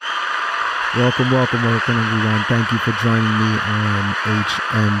Welcome, everyone. Thank you for joining me on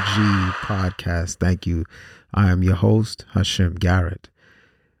HMG Podcast. Thank you. I am your host, Hashim Garrett.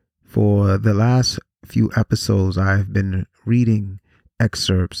 For the last few episodes, I have been reading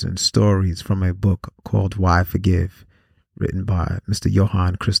excerpts and stories from a book called Why Forgive, written by Mr.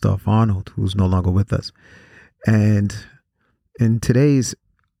 Johann Christoph Arnold, who's no longer with us. And in today's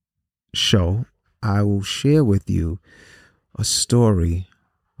show, I will share with you a story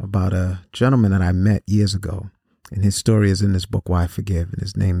about a gentleman that I met years ago. And his story is in this book, Why Forgive, and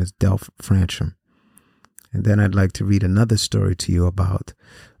his name is Delf Francham. And then I'd like to read another story to you about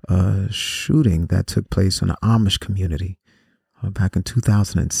a shooting that took place in an Amish community back in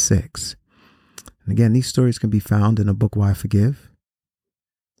 2006. And again, these stories can be found in the book, Why Forgive.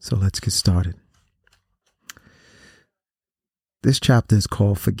 So let's get started. This chapter is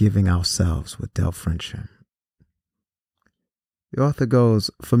called Forgiving Ourselves with Delf Francham. The author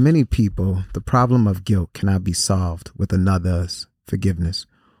goes, for many people, the problem of guilt cannot be solved with another's forgiveness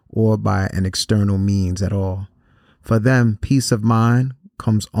or by an external means at all. For them, peace of mind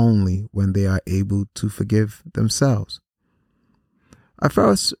comes only when they are able to forgive themselves. I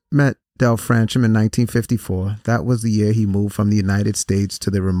first met Delf Francham in 1954. That was the year he moved from the United States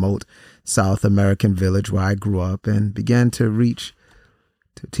to the remote South American village where I grew up and began to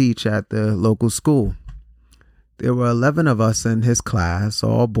teach at the local school. There were 11 of us in his class,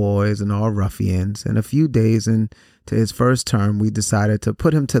 all boys and all ruffians, and a few days into his first term, we decided to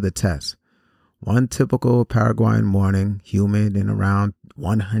put him to the test. One typical Paraguayan morning, humid and around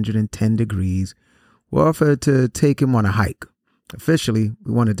 110 degrees, we offered to take him on a hike. Officially,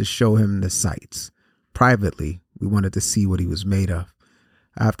 we wanted to show him the sights. Privately, we wanted to see what he was made of.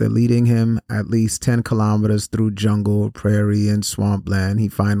 After leading him at least 10 kilometers through jungle, prairie, and swampland, he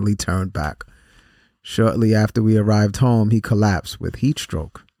finally turned back. Shortly after we arrived home, he collapsed with heat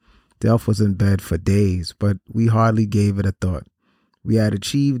stroke. Delf was in bed for days, but we hardly gave it a thought. We had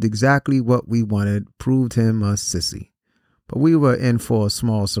achieved exactly what we wanted, proved him a sissy. But we were in for a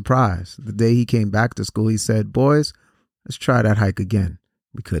small surprise. The day he came back to school, he said, "Boys, let's try that hike again."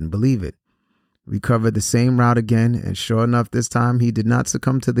 We couldn't believe it. We covered the same route again, and sure enough, this time he did not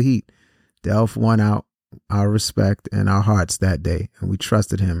succumb to the heat. Delf won out our respect and our hearts that day, and we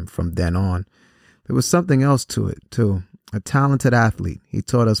trusted him from then on. There was something else to it, too. A talented athlete. He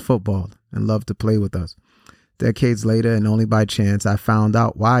taught us football and loved to play with us. Decades later, and only by chance, I found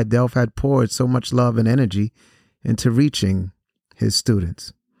out why Delf had poured so much love and energy into reaching his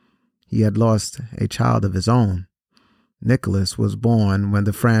students. He had lost a child of his own. Nicholas was born when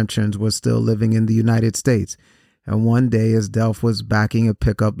the Franchams were still living in the United States, and one day as Delf was backing a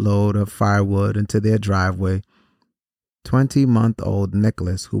pickup load of firewood into their driveway, 20-month-old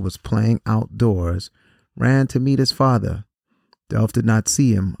Nicholas, who was playing outdoors, ran to meet his father. Delf did not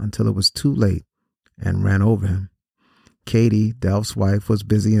see him until it was too late and ran over him. Katie, Delf's wife, was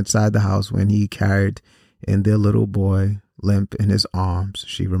busy inside the house when he carried in their little boy, limp in his arms,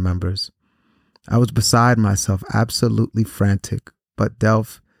 she remembers. I was beside myself, absolutely frantic, but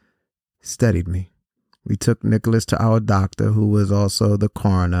Delf steadied me. We took Nicholas to our doctor, who was also the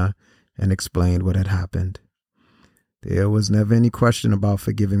coroner, and explained what had happened. There was never any question about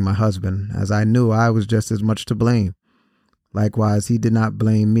forgiving my husband, as I knew I was just as much to blame. Likewise, he did not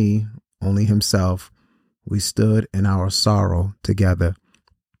blame me, only himself. We stood in our sorrow together.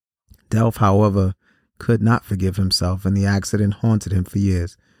 Delf, however, could not forgive himself, and the accident haunted him for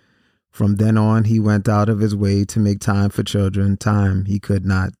years. From then on, he went out of his way to make time for children, time he could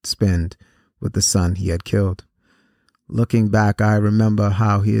not spend with the son he had killed. Looking back, I remember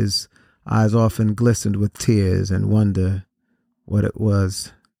how his eyes often glistened with tears and wonder what it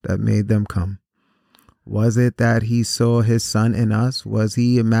was that made them come. Was it that he saw his son in us? Was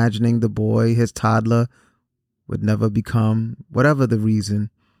he imagining the boy, his toddler, would never become? Whatever the reason,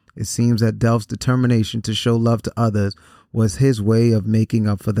 it seems that Delf's determination to show love to others was his way of making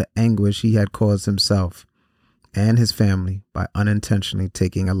up for the anguish he had caused himself and his family by unintentionally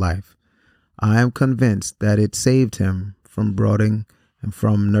taking a life. I am convinced that it saved him from brooding and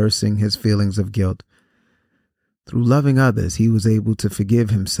from nursing his feelings of guilt. Through loving others, he was able to forgive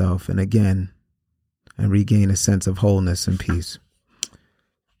himself and regain a sense of wholeness and peace.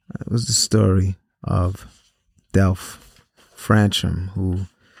 That was the story of Delf Francham, who,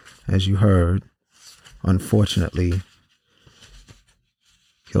 as you heard, unfortunately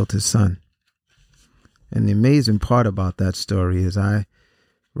killed his son. And the amazing part about that story is I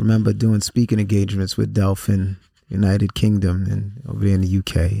remember doing speaking engagements with Delf in United Kingdom and over there in the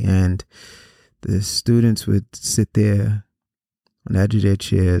UK, and the students would sit there on the edge of their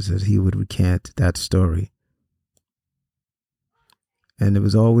chairs as he would recant that story. And it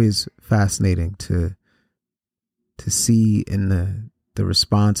was always fascinating to see in the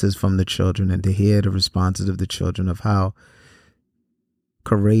responses from the children and to hear the responses of the children of how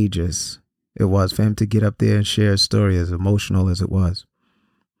courageous it was for him to get up there and share a story as emotional as it was.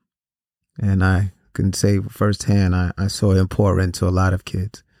 And I can say firsthand, I saw him pour into a lot of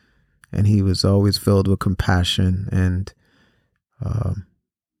kids, and he was always filled with compassion, and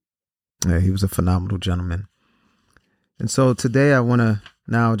he was a phenomenal gentleman. And so today I want to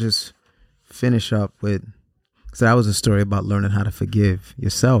now just finish up with, so that was a story about learning how to forgive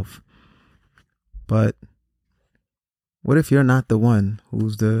yourself. But what if you're not the one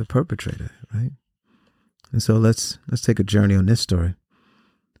who's the perpetrator, right? And so let's take a journey on this story.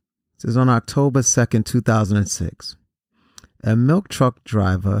 It says on October 2nd, 2006, a milk truck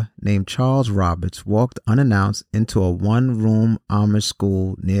driver named Charles Roberts walked unannounced into a one-room Amish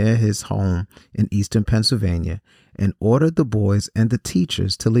school near his home in eastern Pennsylvania and ordered the boys and the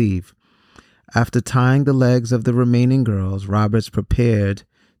teachers to leave. After tying the legs of the remaining girls, Roberts prepared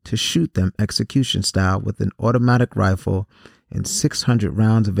to shoot them execution style with an automatic rifle and 600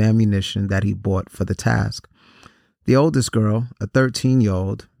 rounds of ammunition that he bought for the task. The oldest girl, a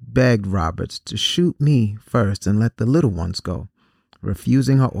 13-year-old, begged Roberts to shoot me first and let the little ones go.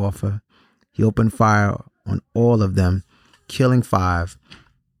 Refusing her offer, he opened fire on all of them, killing 5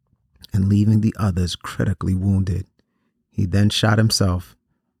 and leaving the others critically wounded. He then shot himself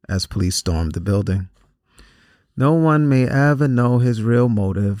as police stormed the building. No one may ever know his real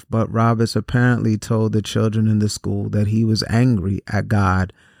motive, but Roberts apparently told the children in the school that he was angry at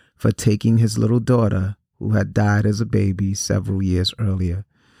God for taking his little daughter, who had died as a baby several years earlier.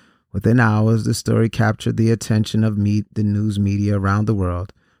 Within hours, the story captured the attention of the news media around the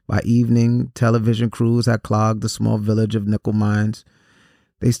world. By evening, television crews had clogged the small village of nickel mines.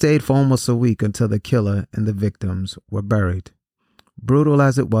 They stayed for almost a week until the killer and the victims were buried. Brutal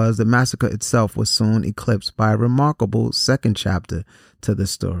as it was, the massacre itself was soon eclipsed by a remarkable second chapter to the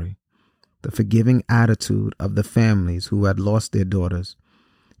story: the forgiving attitude of the families who had lost their daughters.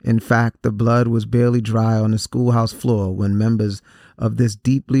 In fact, the blood was barely dry on the schoolhouse floor when members of this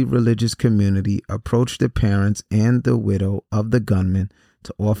deeply religious community approached the parents and the widow of the gunman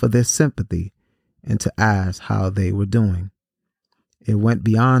to offer their sympathy and to ask how they were doing. It went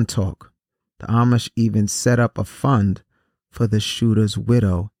beyond talk. The Amish even set up a fund for the shooter's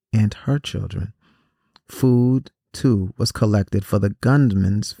widow and her children. Food, too, was collected for the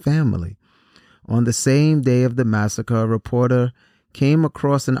gunman's family. On the same day of the massacre, a reporter came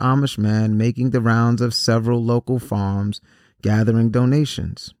across an Amish man making the rounds of several local farms, gathering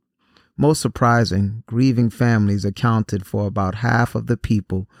donations. Most surprising, grieving families accounted for about half of the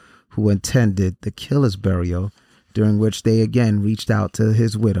people who attended the killer's burial, during which they again reached out to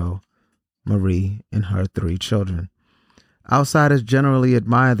his widow, Marie, and her 3 children. Outsiders generally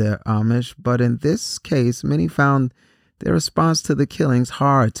admire their Amish, but in this case, many found their response to the killings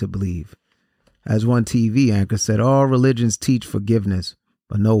hard to believe. As one TV anchor said, all religions teach forgiveness,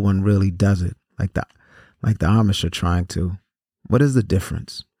 but no one really does it like the Amish are trying to. What is the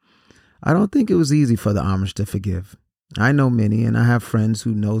difference? I don't think it was easy for the Amish to forgive. I know many, and I have friends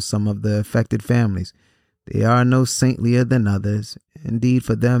who know some of the affected families. They are no saintlier than others. Indeed,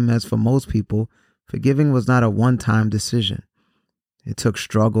 for them, as for most people, forgiving was not a one-time decision. It took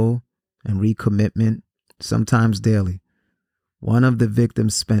struggle and recommitment, sometimes daily. One of the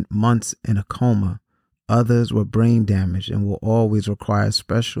victims spent months in a coma. Others were brain damaged and will always require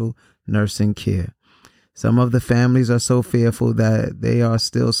special nursing care. Some of the families are so fearful that they are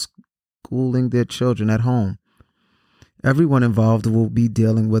still schooling their children at home. Everyone involved will be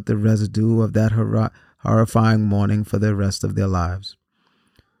dealing with the residue of that horrifying mourning for the rest of their lives.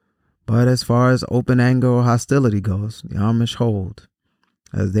 But as far as open anger or hostility goes, the Amish hold,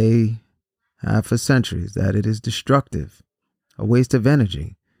 as they have for centuries, that it is destructive, a waste of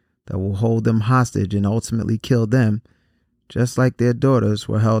energy that will hold them hostage and ultimately kill them, just like their daughters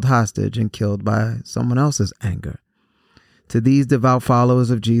were held hostage and killed by someone else's anger. To these devout followers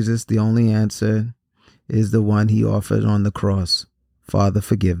of Jesus, the only answer is the one he offered on the cross: Father,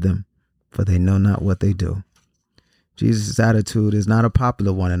 forgive them, for they know not what they do. Jesus' attitude is not a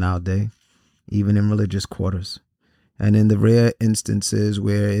popular one in our day, even in religious quarters. And in the rare instances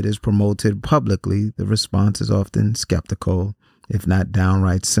where it is promoted publicly, the response is often skeptical, if not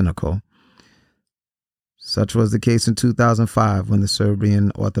downright cynical. Such was the case in 2005 when the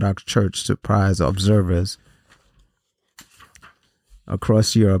Serbian Orthodox Church surprised observers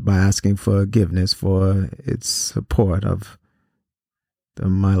across Europe by asking for forgiveness for its support of the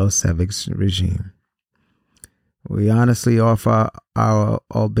Milosevic regime. We honestly offer our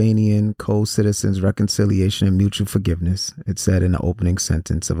Albanian co-citizens reconciliation and mutual forgiveness, it said in the opening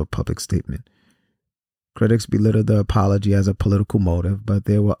sentence of a public statement. Critics belittled the apology as a political motive, but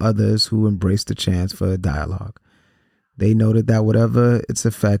there were others who embraced the chance for a dialogue. They noted that whatever its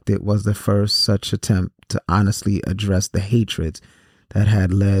effect, it was the first such attempt to honestly address the hatreds that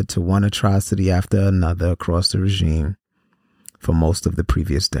had led to one atrocity after another across the regime for most of the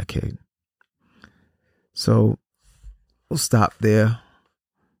previous decade. So we'll stop there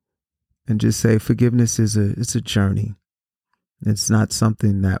and just say forgiveness is a journey. It's not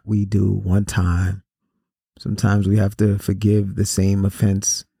something that we do one time. Sometimes we have to forgive the same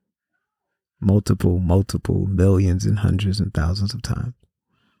offense multiple millions and hundreds and thousands of times.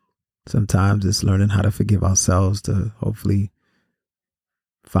 Sometimes it's learning how to forgive ourselves to hopefully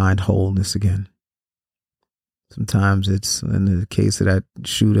find wholeness again. Sometimes it's in the case of that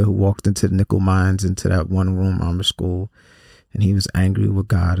shooter who walked into the nickel mines, into that one room armor school, and he was angry with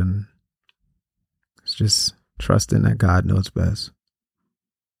God, and it's just trusting that God knows best.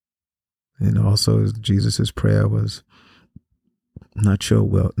 And also Jesus' prayer was, not your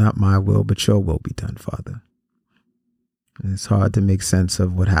will, not my will, but your will be done, Father. And it's hard to make sense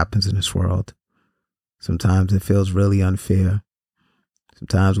of what happens in this world. Sometimes it feels really unfair.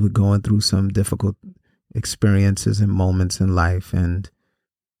 Sometimes we're going through some difficult experiences and moments in life, and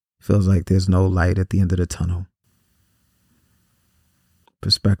it feels like there's no light at the end of the tunnel.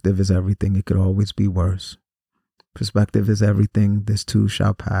 Perspective is everything. It could always be worse. Perspective is everything. This too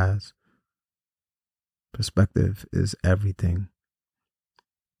shall pass. Perspective is everything.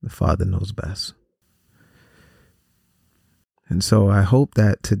 The Father knows best. And so I hope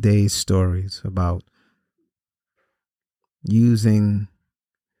that today's stories about using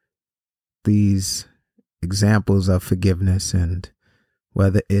these examples of forgiveness, and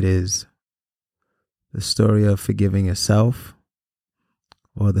whether it is the story of forgiving yourself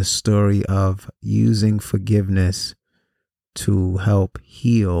or the story of using forgiveness to help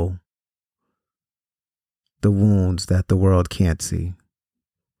heal the wounds that the world can't see.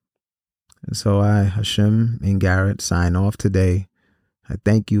 And so I, Hashim and Garrett, sign off today. I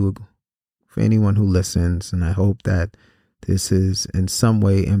thank you for anyone who listens, and I hope that this is in some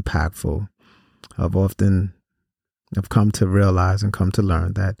way impactful. I've come to realize and come to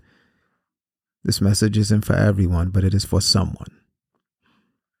learn that this message isn't for everyone, but it is for someone.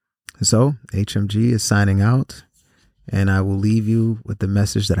 So HMG is signing out, and I will leave you with the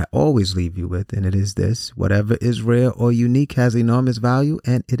message that I always leave you with, and it is this: whatever is rare or unique has enormous value,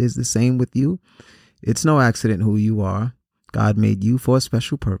 and it is the same with you. It's no accident who you are. God made you for a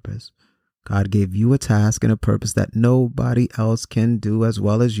special purpose. God gave you a task and a purpose that nobody else can do as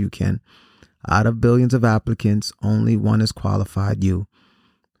well as you can. Out of billions of applicants, only one is qualified: you.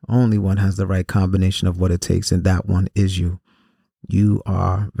 Only one has the right combination of what it takes, and that one is you. You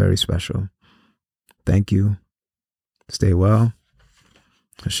are very special. Thank you. Stay well.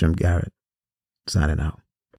 Hashim Garrett, signing out.